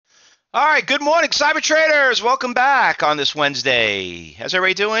All right, good morning, cyber traders. Welcome back on this Wednesday. How's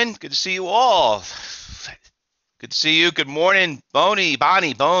everybody doing? Good to see you all. Good to see you. Good morning, Bonnie,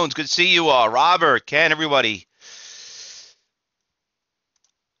 Bones. Good to see you all. Robert, Ken, everybody.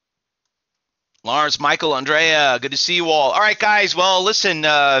 Lawrence, Michael, Andrea. Good to see you all. All right, guys. Well, listen.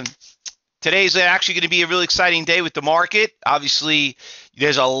 Today's actually going to be a really exciting day with the market. Obviously,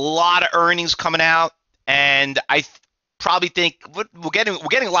 there's a lot of earnings coming out, and I probably think we're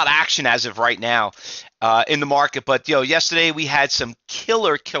getting a lot of action as of right now in the market. But yesterday we had some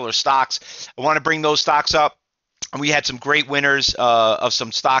killer stocks. I want to bring those stocks up. And we had some great winners of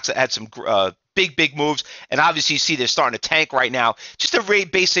some stocks that had some big moves. And obviously, you see they're starting to tank right now. Just a very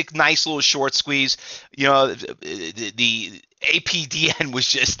basic, nice little short squeeze. The APDN was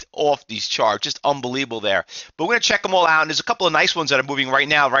just off these charts, just unbelievable there. But we're going to check them all out. And there's a couple of nice ones that are moving right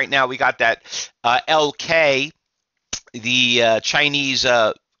now. Right now, we got that LK, the Chinese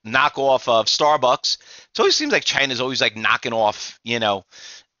knockoff of Starbucks. It always seems like China's always like knocking off,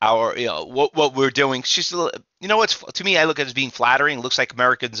 our what we're doing. She's what's to me, I look at it as being flattering. It looks like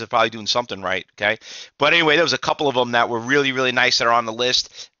Americans are probably doing something right. Okay, but anyway, there was a couple of them that were really nice that are on the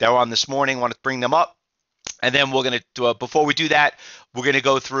list that were on this morning. I want to bring them up, and then we're gonna do before we do that, we're gonna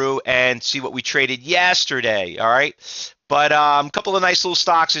go through and see what we traded yesterday. All right, but a couple of nice little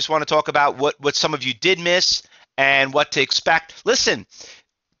stocks. I just want to talk about what some of you did miss and what to expect. Listen,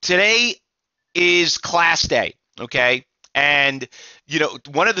 today is class day. Okay. And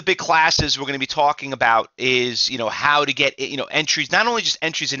one of the big classes we're going to be talking about is how to get entries, not only just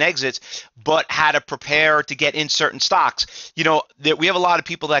entries and exits, but how to prepare to get in certain stocks. We have a lot of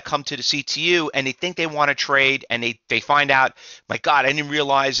people that come to the CTU and they think they want to trade, and they find out, my God, I didn't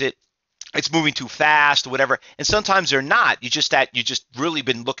realize it's moving too fast or whatever. And sometimes they're not. You just really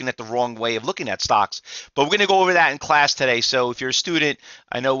been looking at the wrong way of looking at stocks. But we're going to go over that in class today. So if you're a student,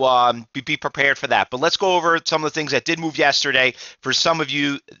 I know be prepared for that. But let's go over some of the things that did move yesterday for some of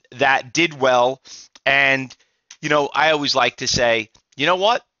you that did well. And I always like to say, you know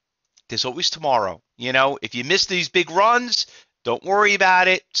what? There's always tomorrow. If you miss these big runs, don't worry about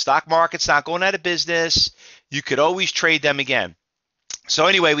it. Stock market's not going out of business. You could always trade them again. So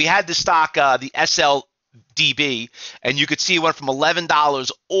anyway, we had the stock, the SLDB, and you could see it went from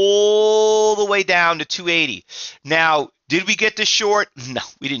 $11 all the way down to $2.80. Now, did we get this short? No,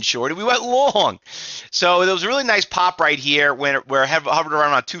 we didn't short it. We went long. So there was a really nice pop right here where it hovered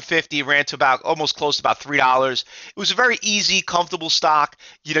around on 250, ran to about almost close to about $3. It was a very easy, comfortable stock.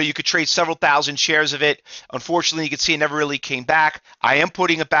 You could trade several thousand shares of it. Unfortunately, you can see it never really came back. I am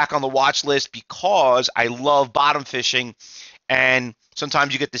putting it back on the watch list because I love bottom fishing. And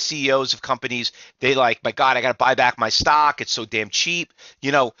sometimes you get the CEOs of companies, they like, my God, I got to buy back my stock. It's so damn cheap.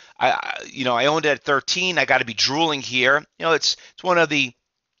 I owned it at 13. I got to be drooling here. It's one of the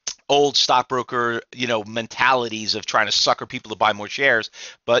old stockbroker, mentalities of trying to sucker people to buy more shares.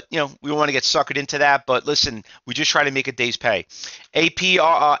 But, we want to get suckered into that. But listen, we just try to make a day's pay.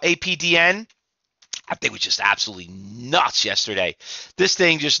 APDN. I think it was just absolutely nuts yesterday. This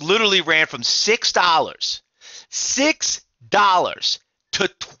thing just literally ran from $6. $6 to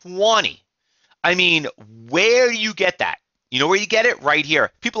 20. I mean, where do you get that? You know where you get it? Right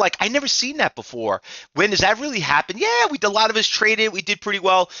here. People are like, I never seen that before. When does that really happen? Yeah, a lot of us traded. We did pretty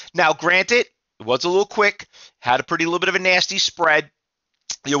well. Now, granted, it was a little quick, had a little bit of a nasty spread,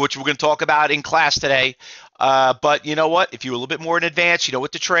 which we're going to talk about in class today. But you know what? If you were a little bit more in advance, you know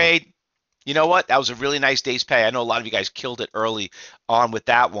what to trade. You know what? That was a really nice day's pay. I know a lot of you guys killed it early on with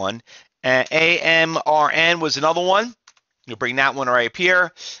that one. AMRN was another one. You'll bring that one right up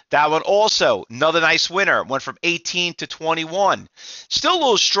here. That one also, another nice winner. Went from 18 to 21. Still a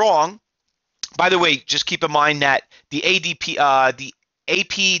little strong. By the way, just keep in mind that the APDN,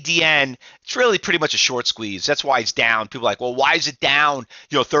 it's really pretty much a short squeeze. That's why it's down. People are like, well, why is it down,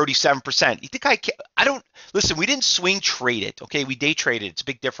 37%? You think I don't, listen, we didn't swing trade it, okay? We day traded. It's a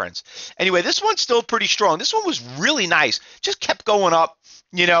big difference. Anyway, this one's still pretty strong. This one was really nice. Just kept going up,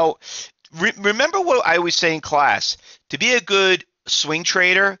 Remember what I always say in class, to be a good swing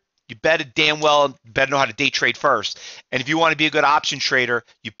trader, you better know how to day trade first. And if you want to be a good option trader,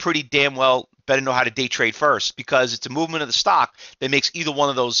 you pretty damn well better know how to day trade first, because it's a movement of the stock that makes either one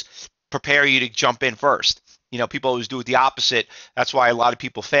of those prepare you to jump in first. People always do it the opposite. That's why a lot of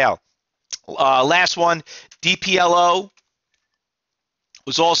people fail. Last one, DPLO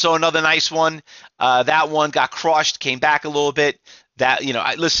was also another nice one. That one got crushed, came back a little bit. That,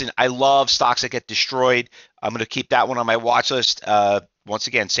 listen, I love stocks that get destroyed. I'm going to keep that one on my watch list. Once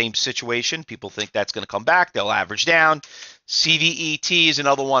again, same situation. People think that's going to come back. They'll average down. CVET is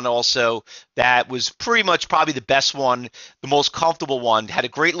another one also that was pretty much probably the best one, the most comfortable one. Had a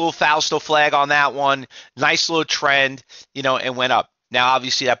great little Fausto flag on that one. Nice little trend, and went up. Now,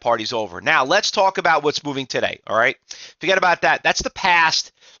 obviously, that party's over. Now, let's talk about what's moving today, all right? Forget about that. That's the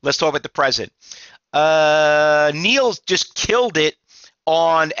past. Let's talk about the present. Neil just killed it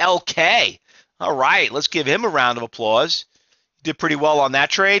on LK. All right, let's give him a round of applause. Did pretty well on that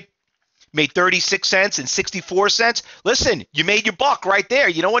trade. Made 36 cents and 64 cents. Listen, you made your buck right there.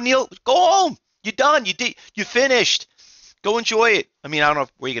 You know what, Neil? Go home. You're done. You finished. Go enjoy it. I mean, I don't know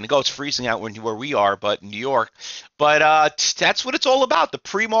where you're going to go. It's freezing out where we are, but in New York. But that's what it's all about, the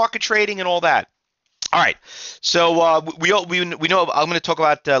pre-market trading and all that. All right, so we know I'm going to talk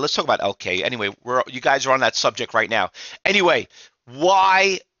about. Let's talk about LK. Anyway, you guys are on that subject right now. Anyway,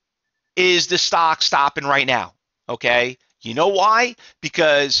 why is the stock stopping right now? Okay, you know why?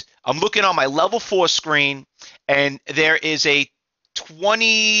 Because I'm looking on my level 4 screen, and there is a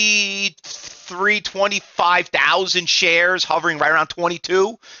 25,000 shares hovering right around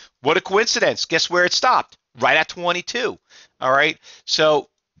 22. What a coincidence! Guess where it stopped? Right at 22. All right, so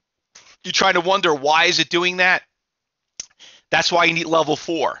you're trying to wonder why is it doing that? That's why you need level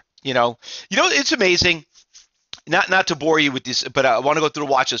 4. It's amazing. Not to bore you with this, but I want to go through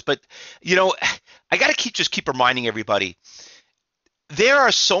the watch list. But I got to keep reminding everybody. There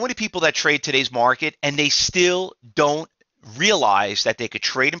are so many people that trade today's market, and they still don't realize that they could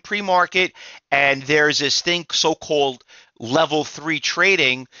trade in pre-market. And there's this thing so-called level 3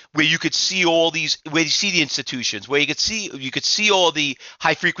 trading where you could see all these, where you see the institutions, where you could see all the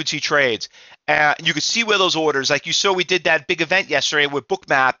high frequency trades. You could see where those orders, like you saw, we did that big event yesterday with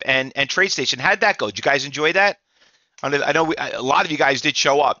Bookmap and TradeStation. How'd that go? Did you guys enjoy that? I know a lot of you guys did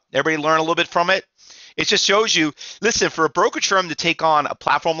show up. Everybody learn a little bit from it. It just shows you, listen, for a brokerage firm to take on a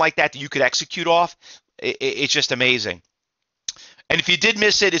platform like that you could execute off, it's just amazing. And if you did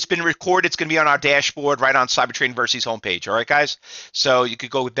miss it, it's been recorded. It's going to be on our dashboard right on Cyber Trading University's homepage. All right, guys? So you could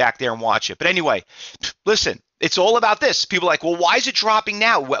go back there and watch it. But anyway, listen, it's all about this. People are like, well, why is it dropping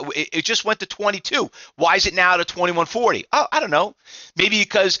now? It just went to 22. Why is it now to 21.40? Oh, I don't know. Maybe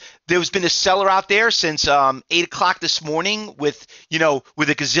because there's been a seller out there since 8 o'clock this morning with a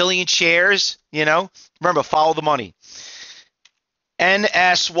gazillion shares. Remember, follow the money.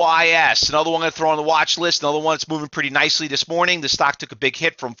 NSYS, another one I'm going to throw on the watch list, another one that's moving pretty nicely this morning. The stock took a big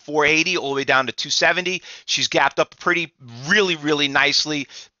hit from 480 all the way down to 270. She's gapped up really, really nicely,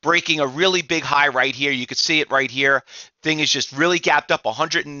 breaking a really big high right here. You can see it right here. Thing is just really gapped up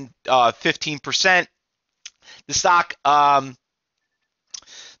 115%. The stock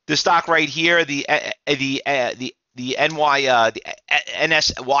right here, the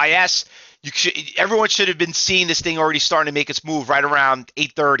NSYS, everyone should have been seeing this thing already starting to make its move right around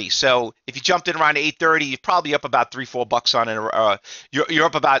 8:30. So if you jumped in around 8:30, you're probably up about $3-4 on it. You're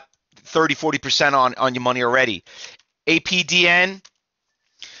up about 30-40% on your money already. APDN, I'm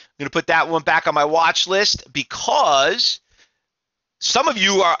going to put that one back on my watch list because some of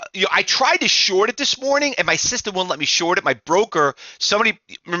you are, I tried to short it this morning and my system wouldn't let me short it. My broker,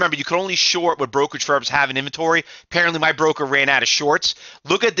 remember, you can only short what brokerage firms have in inventory. Apparently my broker ran out of shorts.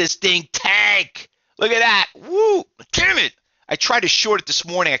 Look at this thing tank. Look at that. Woo, damn it. I tried to short it this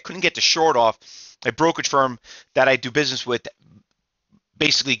morning. I couldn't get the short off. My brokerage firm that I do business with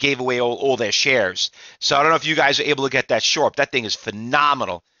basically gave away all their shares. So I don't know if you guys are able to get that short. That thing is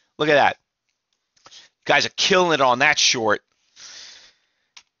phenomenal. Look at that. You guys are killing it on that short.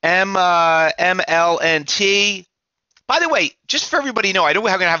 MLNT. By the way, just for everybody to know, I know we're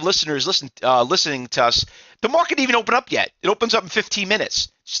going to have listeners listening to us. The market didn't even open up yet. It opens up in 15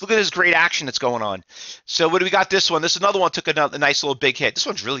 minutes. Just look at this great action that's going on. So what do we got this one? This another one took a nice little big hit. This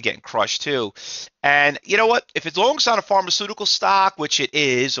one's really getting crushed too. And you know what? If it's long on a pharmaceutical stock, which it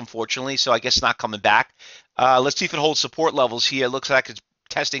is, unfortunately, so I guess it's not coming back. Let's see if it holds support levels here. It looks like it's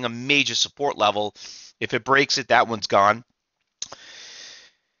testing a major support level. If it breaks it, that one's gone.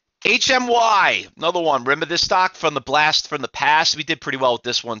 HMY, another one. Remember this stock from the blast from the past? We did pretty well with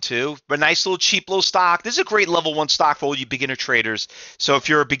this one too. But a nice little cheap little stock. This is a great level 1 stock for all you beginner traders. So if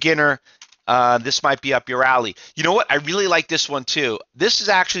you're a beginner, this might be up your alley. You know what? I really like this one too. This is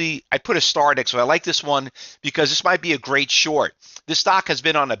actually, I put a star next to it. I like this one because this might be a great short. This stock has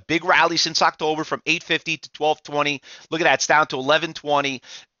been on a big rally since October from 850 to 1220. Look at that. It's down to 1120.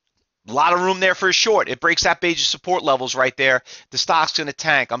 A lot of room there for a short. It breaks that major support levels right there. The stock's going to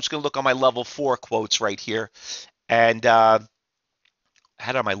tank. I'm just going to look on my level 4 quotes right here. And I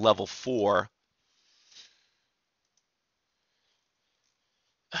had on my level 4.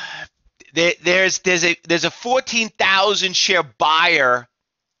 There's a 14,000 share buyer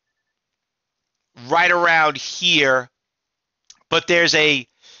right around here, but okay,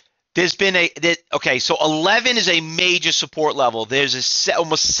 so 11 is a major support level. There's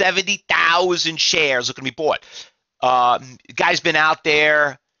almost 70,000 shares looking to be bought. Guy's been out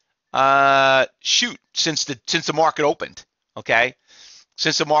there, since the market opened. Okay,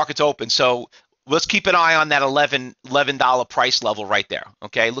 since the market's open. So let's keep an eye on that $11 price level right there.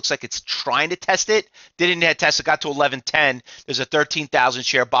 Okay, looks like it's trying to test it. Didn't test it, got to 11.10. There's a 13,000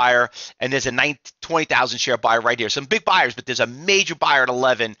 share buyer, and there's a 20,000 share buyer right here. Some big buyers, but there's a major buyer at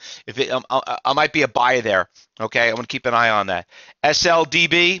 11. I might be a buyer there. Okay, I want to keep an eye on that.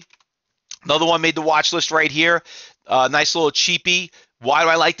 SLDB, another one made the watch list right here. Nice little cheapie. Why do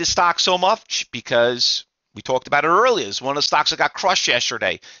I like this stock so much? Because we talked about it earlier. It's one of the stocks that got crushed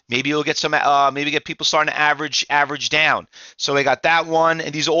yesterday. Maybe you'll get get people starting to average down. So we got that one,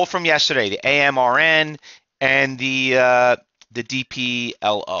 and these are all from yesterday. The AMRN and the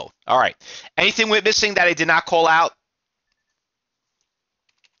DPLO. All right. Anything we're missing that I did not call out?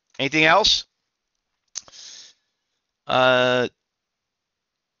 Anything else? All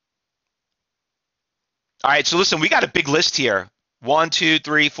right. So listen, we got a big list here. 1, 2,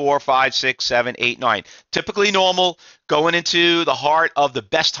 3, 4, 5, 6, 7, 8, 9. Typically normal, going into the heart of the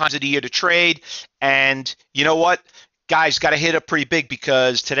best times of the year to trade. And you know what? Guys, got to hit up pretty big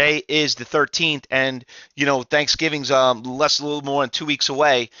because today is the 13th, and Thanksgiving's a little more than 2 weeks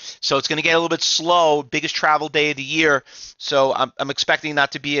away. So it's going to get a little bit slow. Biggest travel day of the year. So I'm expecting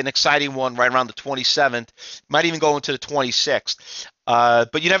that to be an exciting one right around the 27th. Might even go into the 26th.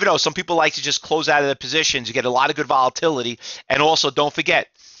 But you never know. Some people like to just close out of their positions. You get a lot of good volatility. And also, don't forget,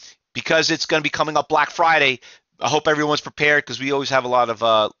 because it's going to be coming up Black Friday, I hope everyone's prepared because we always have a lot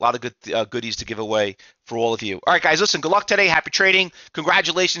of good goodies to give away for all of you. All right, guys, listen, good luck today. Happy trading.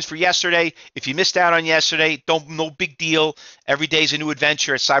 Congratulations for yesterday. If you missed out on yesterday, no big deal. Every day is a new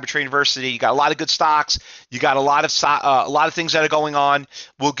adventure at Cybertrade University. You got a lot of good stocks. You got a lot of things that are going on.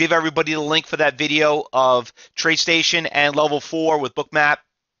 We'll give everybody the link for that video of TradeStation and Level 4 with Bookmap.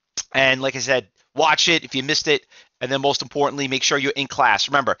 And like I said, watch it if you missed it. And then most importantly, make sure you're in class.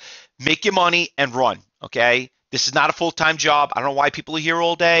 Remember, make your money and run, okay? This is not a full-time job. I don't know why people are here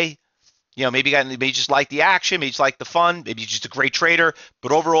all day. Maybe you just like the action, maybe you just like the fun, maybe you're just a great trader.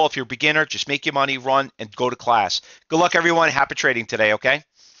 But overall, if you're a beginner, just make your money, run, and go to class. Good luck, everyone. Happy trading today, okay?